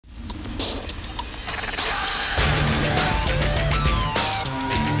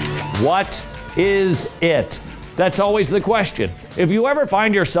What is it? That's always the question. If you ever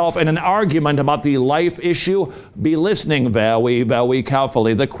find yourself in an argument about the life issue, be listening very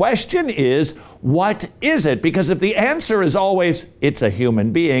carefully. The question is, what is it? Because if the answer is always, it's a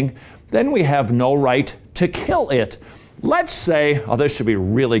human being, then we have no right to kill it. Let's say, oh, this should be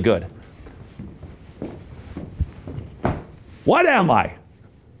really good. What am I?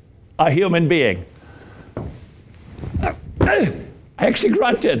 A human being. I actually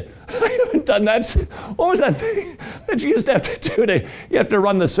grunted. I haven't done that. What was that thing that you used to have to do? You have to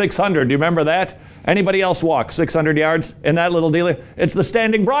run the 600. Do you remember that? Anybody else walk 600 yards in that little deal? It's the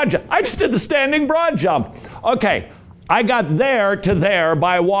standing broad jump. I just did the standing broad jump. Okay, I got there to there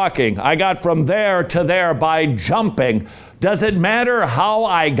by walking. I got from there to there by jumping. Does it matter how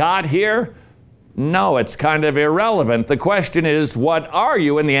I got here? No, it's kind of irrelevant. The question is, what are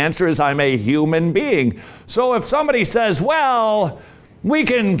you? And the answer is, I'm a human being. So if somebody says, well, we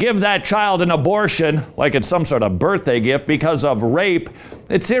can give that child an abortion, like it's some sort of birthday gift because of rape,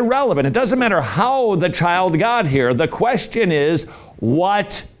 it's irrelevant. It doesn't matter how the child got here. The question is,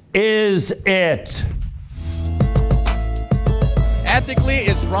 what is it? Ethically,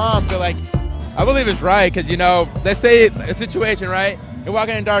 it's wrong, but like, I believe it's right, because, you know, let's say a situation, right? You're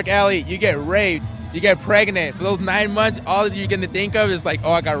walking in a dark alley, you get raped, you get pregnant. For those 9 months, all you're going to think of is like,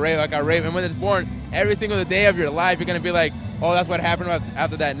 oh, I got raped, I got raped. And when it's born, every single day of your life, you're going to be like, oh, that's what happened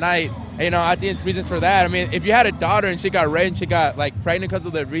after that night. And, you know, I think reasons for that. I mean, if you had a daughter and she got raped and she got, like, pregnant because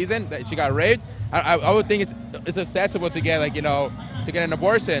of the reason that she got raped, I would think it's acceptable to get, like, you know, to get an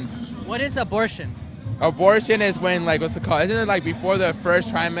abortion. What is abortion? Abortion is when, like, what's it called? Isn't it, like, before the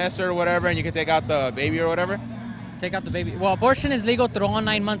first trimester or whatever, and you can take out the baby or whatever? Take out the baby. Well, abortion is legal through all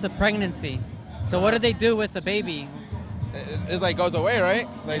 9 months of pregnancy. So what do they do with the baby? It like goes away, right?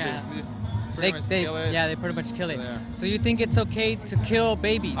 Like yeah. they just pretty much kill it. Yeah, they pretty much kill it. Yeah. So you think it's okay to kill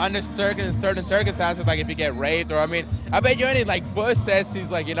babies? Under certain circumstances, like if you get raped, or I mean, I bet you any like Bush says he's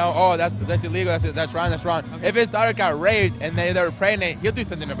like, you know, oh, that's illegal, that's wrong, that's wrong. Okay. If his daughter got raped and they were pregnant, he'll do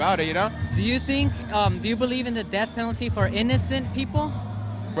something about it, you know? Do you think, do you believe in the death penalty for innocent people?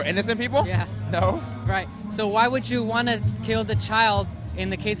 For innocent people? Yeah. No. Right. So why would you want to kill the child in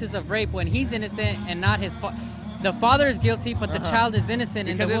the cases of rape when he's innocent and not his father? The father is guilty, but the child is innocent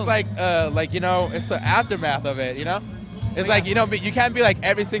in the womb. Because it's like, you know, it's the aftermath of it, you know? It's like, you know, you can't be like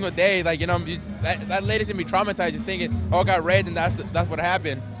every single day, like, you know, that lady's gonna be traumatized just thinking, oh, I got raped and that's what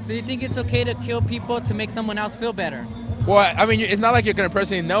happened. So you think it's okay to kill people to make someone else feel better? Well, I mean, it's not like you're gonna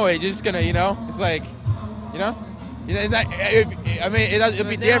personally know it. You're just gonna, you know, it's like, you know? You know, I mean, it'll be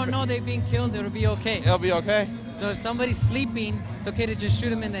different. If they don't know they're being killed, it'll be okay. It'll be okay. So if somebody's sleeping, it's okay to just shoot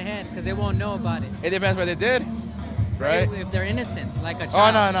them in the head because they won't know about it. It depends what they did, right? If they're innocent, like a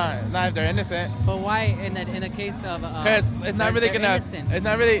child. Oh, no, not if they're innocent. But why in the case of because it's not really gonna innocent. It's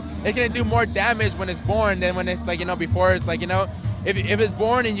not really it's gonna do more damage when it's born than when it's like, you know, before. It's like, you know, if it's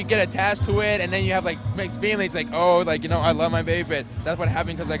born and you get attached to it and then you have like mixed feelings, like, oh, like, you know, I love my baby, but that's what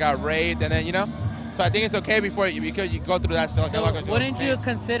happened because I got raped, and then, you know. So I think it's okay because you go through that. So wouldn't you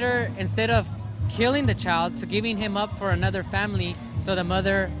consider, instead of killing the child, to giving him up for another family so the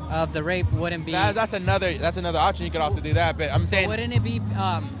mother of the rape wouldn't be... That's another option. You could also do that, but I'm saying... Wouldn't it be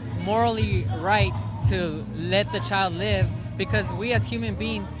morally right to let the child live? Because we as human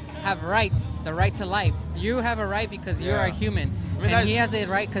beings have rights, the right to life. You have a right because you're a human. I mean, and he has a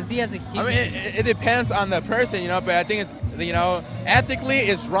right because he has a human. I mean, it depends on the person, you know, but I think it's, you know, ethically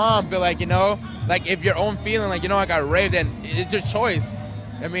it's wrong, but like, you know, like if your own feeling, like, you know, I got raped, then it's your choice.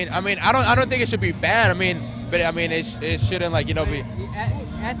 I mean, I don't think it should be bad. I mean, but I mean, it shouldn't, like, you know, be.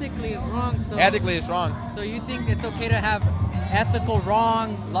 Ethically it's wrong. So, ethically it's wrong. So you think it's okay to have ethical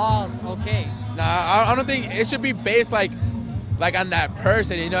wrong laws? Okay. Nah, I don't think it should be based like on that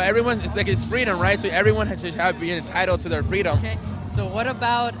person. You know, everyone, it's like it's freedom, right? So everyone should be entitled to their freedom. Okay. So what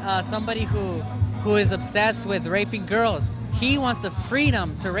about somebody who is obsessed with raping girls? He wants the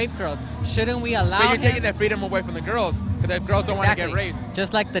freedom to rape girls. Shouldn't we allow him? But you're taking that freedom away from the girls, because the girls don't want to get raped.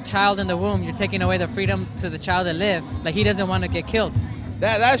 Just like the child in the womb, you're taking away the freedom to the child to live. Like, he doesn't want to get killed.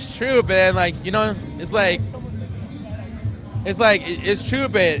 That's true, but then, like, you know, it's true,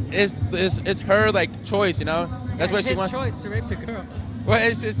 but it's her, like, choice, you know. That's what she wants. It's his choice to rape the girl. Well,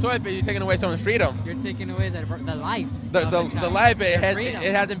 it's his choice, but you're taking away someone's freedom. You're taking away the life. The life, it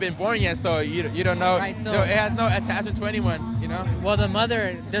hasn't been born yet, so you don't know. Right, so it has no attachment to anyone, you know. Well, the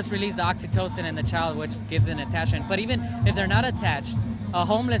mother does release the oxytocin in the child, which gives an attachment. But even if they're not attached, A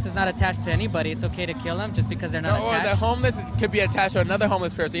homeless is not attached to anybody. It's okay to kill them just because they're not attached. Or the homeless could be attached to another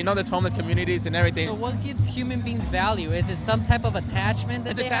homeless person. You know, there's homeless communities and everything. So what gives human beings value? Is it some type of attachment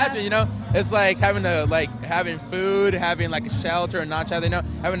that It's they attachment, have? you know? It's like having food, having like a shelter or not shelter, you know?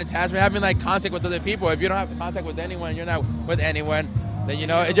 Having attachment, having like contact with other people. If you don't have contact with anyone, you're not with anyone, then you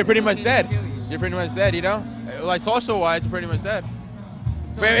know, you're pretty much dead. You're pretty much dead, you know? Like social-wise, you're pretty much dead.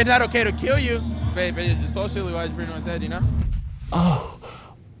 So But it's not okay to kill you, but socially-wise, you're pretty much dead, you know?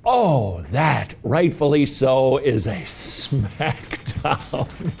 Oh, that, rightfully so, is a smackdown.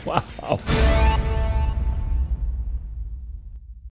 Wow.